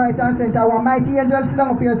cut left, right, and center. Our mighty angels sit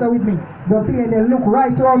down up here so with me. Don't play, they look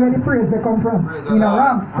right around where the praise they come from. You know,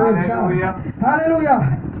 ram. Praise God.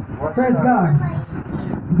 Hallelujah. Praise God.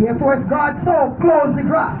 Therefore, if God so clothes the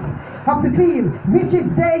grass of the field, which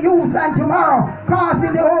is they use, and tomorrow cast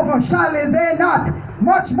in the oven, shall they not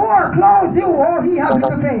much more clothe you, oh he have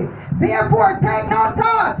little faith. Therefore take no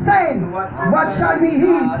thought, saying, what shall we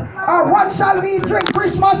eat, or what shall we drink?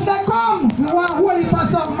 Christmas they come. You want holy for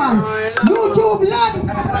some man. YouTube land,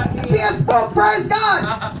 Facebook, praise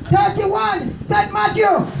God. 31, St. Matthew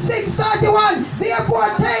 6:31. Therefore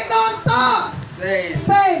take no thought,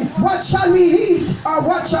 saying, what shall we eat, or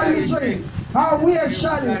what shall we drink? Or where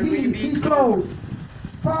shall we be clothed?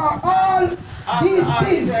 For all these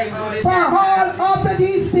things, for all after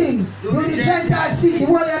these things, do the Gentiles seek,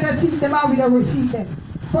 the world that seek them out, we don't receive them.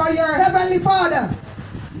 For your heavenly Father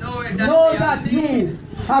know that you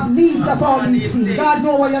have needs of all these things. God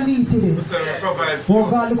know what you need today. Oh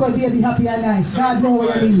God, look at baby happy and nice. God know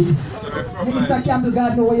what you need. Minister Campbell,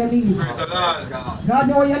 God know what you need. God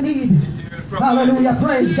know what you need. Hallelujah,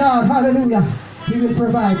 praise God, hallelujah. He will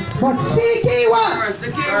provide. But seek ye what?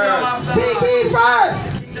 Seek ye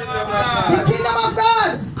first the kingdom of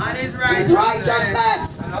God, his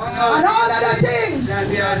righteousness, and all other things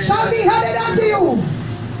shall be added unto you.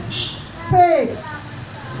 Faith.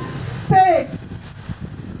 Faith.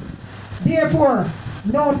 Therefore,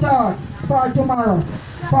 no thought for tomorrow.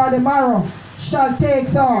 For the morrow shall take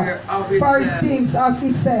thought for its things of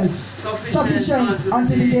itself. Sufficient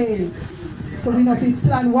unto the day So we know if we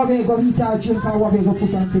plan what we go eat or drink or what we go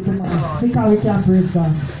put on for tomorrow. Because we can't praise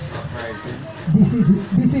God.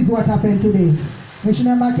 This is what happened today.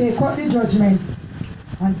 Missionary Mackay cut the judgment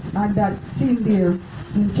and that scene there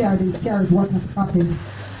in carried what happened.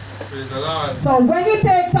 Praise the Lord. So when you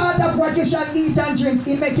take thought of what you shall eat and drink,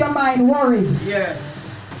 it make your mind worried. Yeah.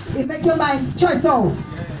 It make your mind stressed out.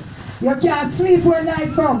 Yeah. You can't sleep when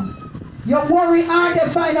night come. You worry and they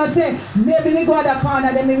find out say, maybe we go to the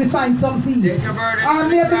corner, then maybe find some feed. Or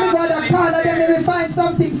maybe we go to the corner, then maybe find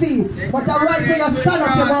something feed. But right where you stand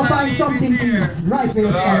up, you go find something feed. Right where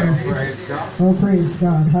you stand up. Oh, praise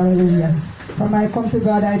God. Hallelujah. From I come to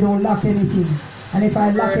God, I don't lack anything. And if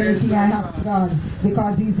I lack anything, I ask God.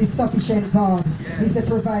 Because He's the sufficient God. He's the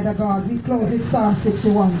provider God. We close with Psalm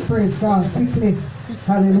 61. Praise God. Quickly.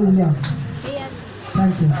 Hallelujah.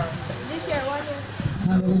 Thank you.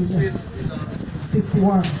 Hallelujah.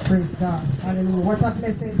 61. Praise God. Hallelujah. What a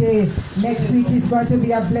blessed day. Next week is going to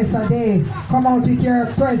be a blessed day. Come out with your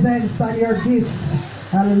presents and your gifts.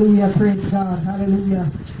 Hallelujah. Praise God.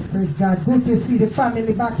 Hallelujah. Praise God. Good to see the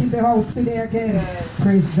family back in the house today again.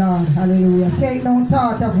 Praise God. Hallelujah. Take no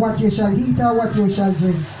thought of what you shall eat or what you shall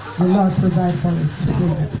drink. The Lord provide for it.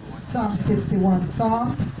 Psalm 51.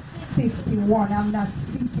 Psalms 51. I'm not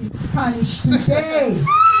speaking Spanish today.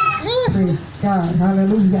 Praise God.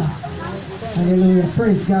 Hallelujah. Hallelujah.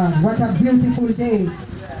 Praise God. What a beautiful day.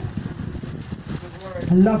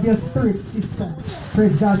 I love your spirit, sister.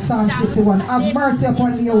 Praise God. Psalm 51. Have mercy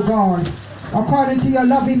upon me, O God, according to your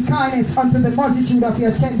loving kindness unto the multitude of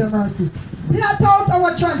your tender mercy. Blot out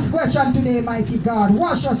our transgression today, mighty God.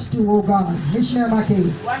 Wash us too, O God. Missionary Mackay.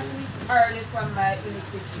 1 week early from my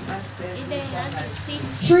iniquity and sin.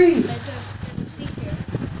 3.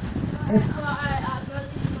 If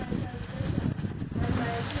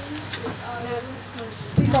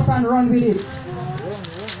pick up and run with it.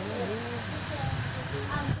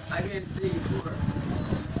 Against thee, 4.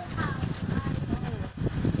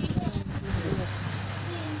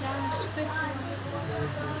 Psalms 51.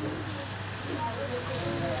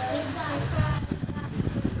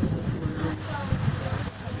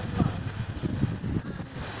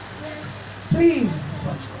 Clean.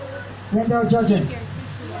 When thou judgest.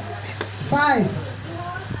 5.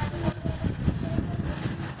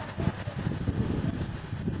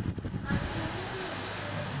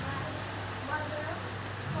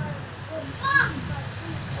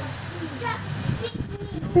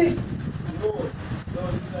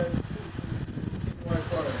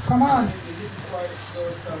 Come on.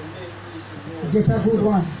 Get a good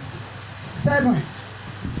one. 7.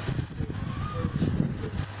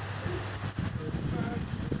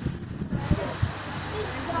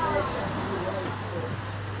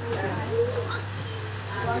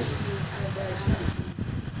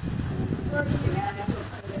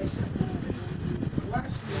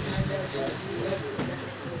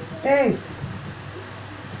 Hey.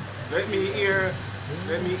 Let me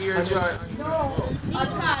hear John. No.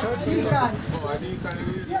 Deacon. Oh, a deacon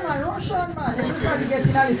is. Yeah, man, rush on, man. Everybody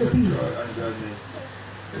getting a little piece.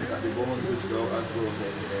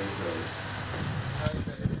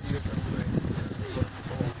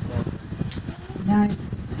 Nice.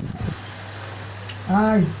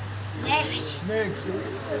 Aye. Next.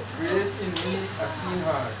 Create in me a clean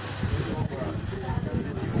heart.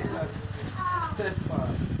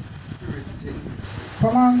 Steadfast spirit in me.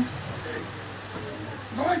 Come on.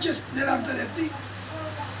 No eches delante de ti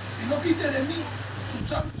y no quites de mí tu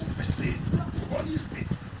Santo Espíritu, tu Holy Spirit.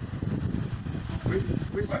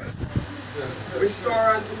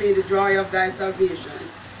 Restore unto me the joy of thy salvation,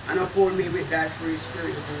 and uphold me with thy free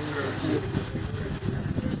spirit.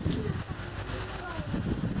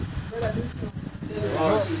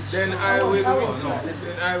 Then I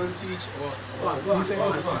will teach.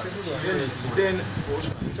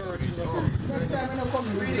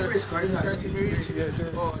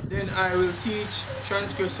 Then I will teach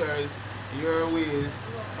transgressors your ways,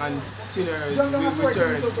 and sinners will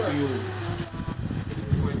return to you.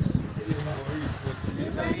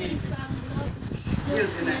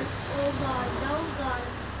 Guiltiness. O God, thou God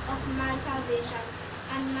of my salvation,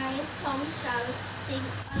 and my tongue shall sing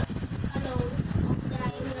alone of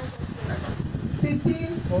thy righteousness.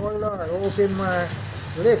 15. O Lord, open my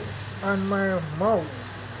lips, and my mouth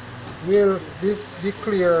will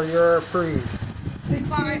declare your praise.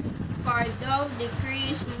 16. For thou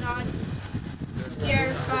decreest not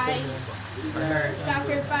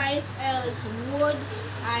sacrifice, else would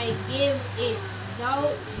I give it.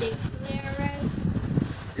 Thou declarest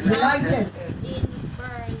Delighted. in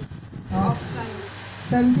burnt offering.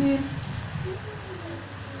 17.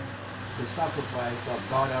 the sacrifice of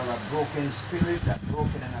God are a broken spirit, a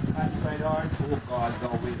broken and a contrite heart. Oh God,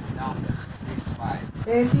 thou wilt not despise.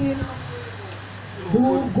 18.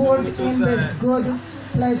 Do good in this good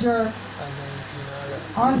pleasure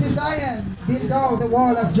unto Zion. Build thou the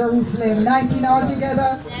wall of Jerusalem. 19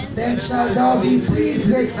 altogether. Then shall thou be pleased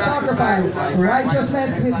with sacrifice,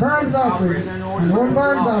 righteousness with burnt offering, and whole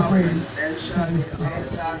burnt offering.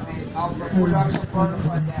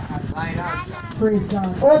 Praise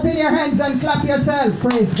God. Open your hands and clap yourself.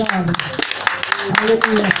 Praise God.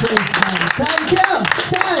 Hallelujah. Praise God. Thank you.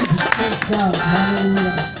 Stand. Praise God.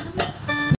 Hallelujah.